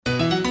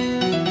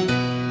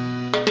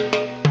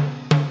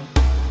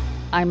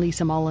I'm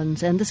Lisa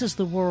Mullins, and this is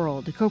The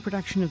World, a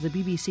co-production of the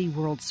BBC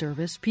World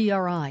Service,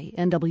 PRI,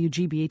 and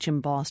WGBH in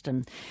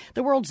Boston.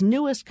 The world's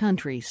newest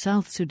country,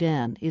 South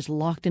Sudan, is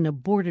locked in a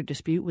border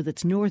dispute with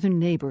its northern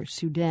neighbor,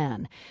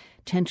 Sudan.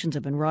 Tensions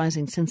have been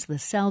rising since the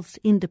South's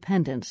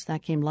independence.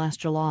 That came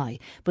last July.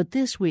 But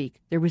this week,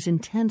 there was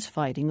intense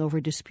fighting over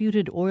a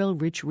disputed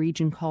oil-rich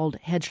region called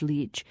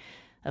Hejlij.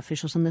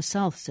 Officials in the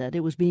South said it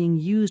was being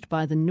used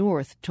by the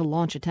North to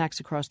launch attacks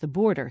across the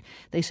border.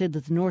 They said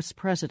that the North's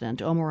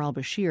president, Omar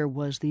al-Bashir,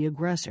 was the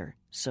aggressor.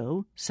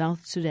 So,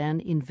 South Sudan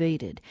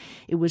invaded.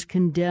 It was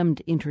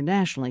condemned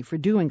internationally for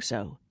doing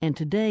so, and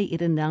today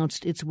it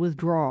announced its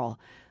withdrawal.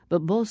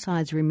 But both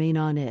sides remain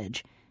on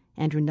edge.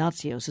 Andrew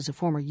Natsios is a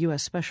former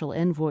U.S. Special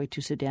Envoy to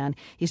Sudan.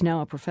 He's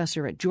now a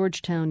professor at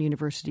Georgetown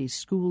University's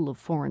School of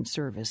Foreign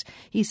Service.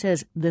 He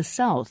says the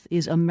South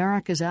is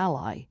America's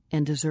ally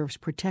and deserves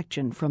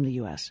protection from the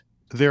U.S.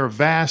 There are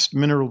vast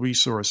mineral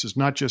resources,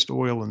 not just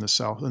oil in the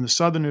South, and the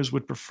Southerners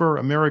would prefer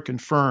American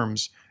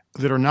firms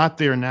that are not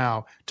there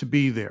now to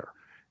be there.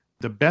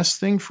 The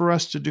best thing for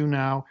us to do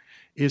now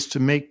is to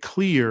make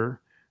clear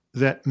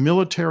that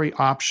military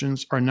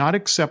options are not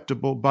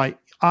acceptable by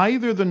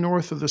either the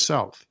North or the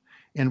South.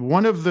 And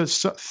one of the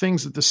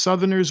things that the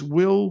Southerners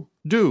will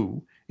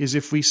do is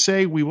if we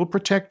say we will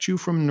protect you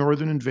from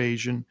northern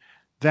invasion,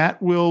 that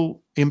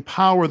will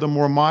empower the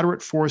more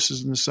moderate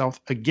forces in the South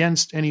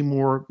against any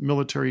more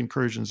military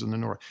incursions in the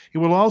North. It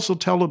will also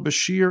tell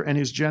Bashir and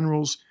his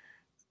generals,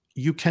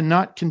 you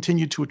cannot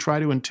continue to try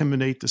to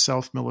intimidate the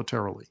South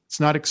militarily. It's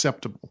not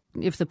acceptable.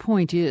 If the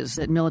point is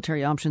that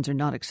military options are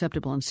not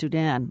acceptable in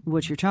Sudan,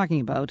 what you're talking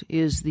about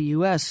is the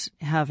U.S.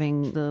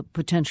 having the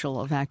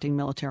potential of acting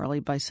militarily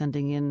by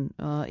sending in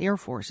air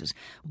forces.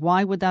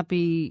 Why would that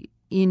be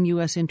in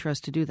U.S.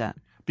 interest to do that?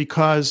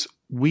 Because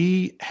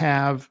we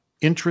have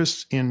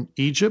interests in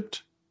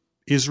Egypt,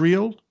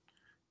 Israel,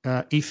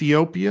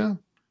 Ethiopia,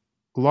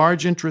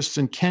 large interests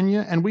in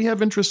Kenya, and we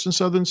have interests in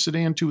southern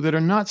Sudan, too, that are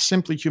not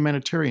simply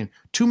humanitarian.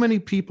 Too many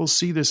people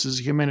see this as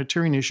a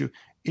humanitarian issue.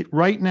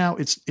 Right now,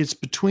 it's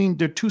between,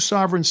 there are two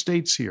sovereign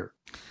states here.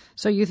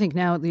 So you think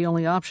now the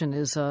only option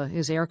is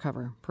air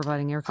cover,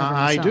 providing air cover?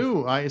 I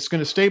do. It's going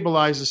to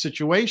stabilize the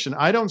situation.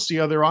 I don't see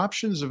other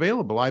options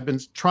available. I've been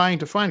trying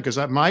to find, because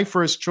my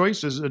first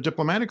choice is a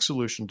diplomatic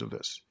solution to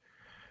this.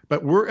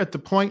 But we're at the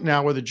point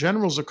now where the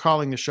generals are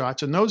calling the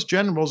shots, and those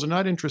generals are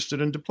not interested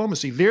in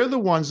diplomacy. They're the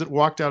ones that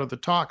walked out of the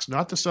talks,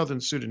 not the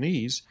southern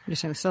Sudanese. You're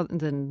saying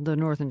the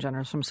northern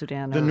generals from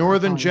Sudan? The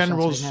northern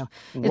generals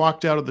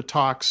walked out of the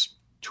talks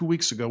 2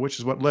 weeks ago, which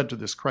is what led to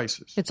this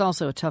crisis. It's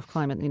also a tough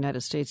climate in the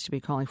United States to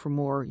be calling for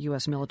more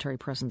U.S. military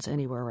presence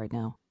anywhere right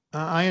now.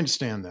 I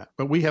understand that.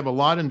 But we have a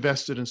lot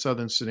invested in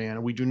southern Sudan,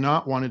 and we do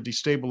not want a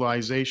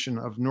destabilization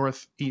of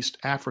northeast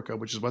Africa,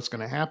 which is what's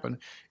going to happen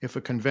if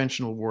a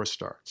conventional war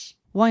starts.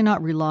 Why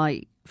not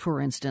rely, for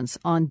instance,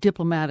 on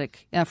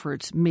diplomatic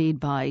efforts made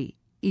by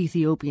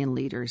Ethiopian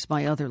leaders,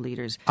 by other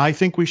leaders? I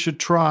think we should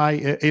try.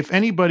 If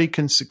anybody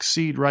can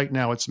succeed right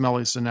now, it's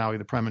Meles Zenawi,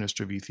 the Prime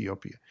Minister of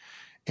Ethiopia.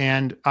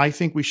 And I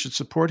think we should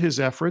support his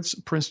efforts.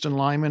 Princeton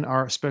Lyman,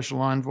 our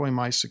special envoy,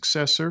 my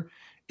successor,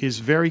 is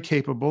very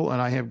capable, and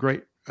I have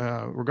great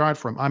regard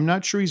for him. I'm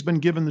not sure he's been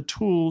given the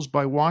tools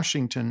by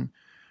Washington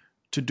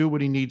to do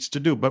what he needs to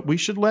do. But we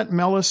should let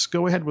Meles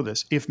go ahead with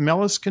this. If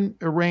Meles can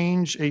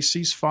arrange a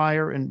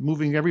ceasefire and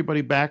moving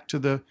everybody back to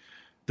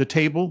the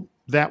table,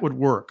 that would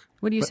work.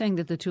 What are you saying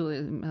that the tool,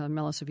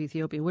 Meles of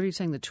Ethiopia, what are you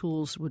saying the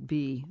tools would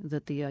be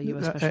that the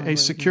U.S. Special Envoy a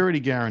security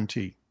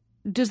guarantee.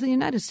 Does the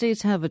United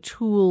States have a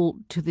tool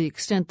to the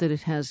extent that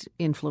it has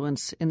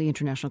influence in the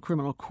International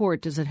Criminal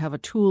Court? Does it have a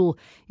tool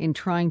in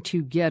trying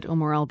to get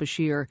Omar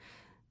al-Bashir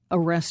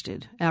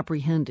arrested,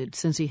 apprehended,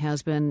 since he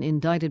has been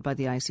indicted by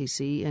the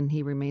ICC and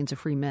he remains a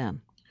free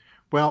man?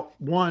 Well,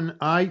 one,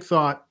 I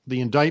thought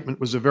the indictment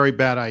was a very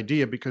bad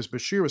idea because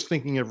Bashir was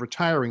thinking of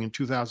retiring in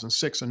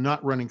 2006 and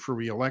not running for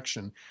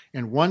re-election.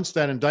 And once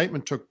that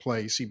indictment took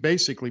place, he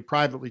basically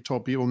privately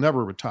told people he'll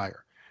never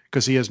retire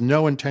because he has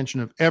no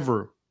intention of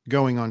ever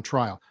going on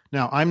trial.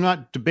 Now, I'm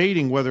not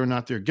debating whether or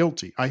not they're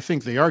guilty. I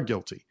think they are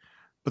guilty.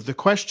 But the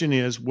question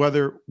is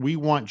whether we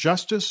want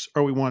justice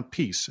or we want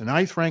peace. And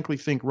I frankly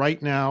think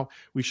right now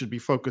we should be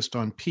focused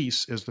on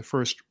peace as the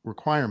first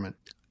requirement.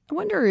 I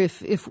wonder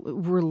if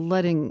we're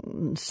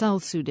letting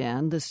South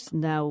Sudan, this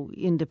now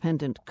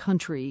independent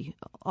country,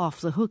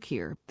 off the hook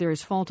here. There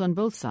is fault on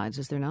both sides,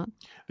 is there not?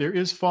 There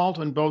is fault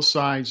on both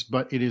sides,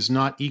 but it is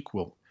not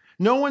equal.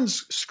 No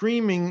one's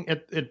screaming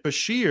at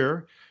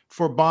Bashir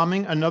for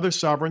bombing another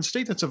sovereign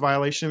state. That's a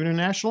violation of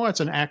international law. It's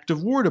an act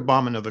of war to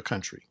bomb another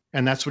country.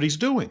 And that's what he's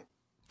doing.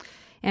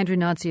 Andrew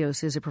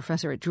Natsios is a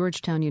professor at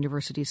Georgetown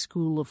University's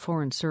School of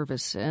Foreign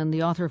Service and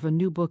the author of a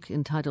new book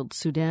entitled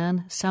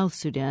Sudan, South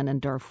Sudan, and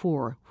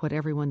Darfur, What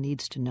Everyone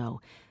Needs to Know.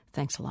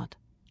 Thanks a lot.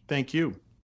 Thank you.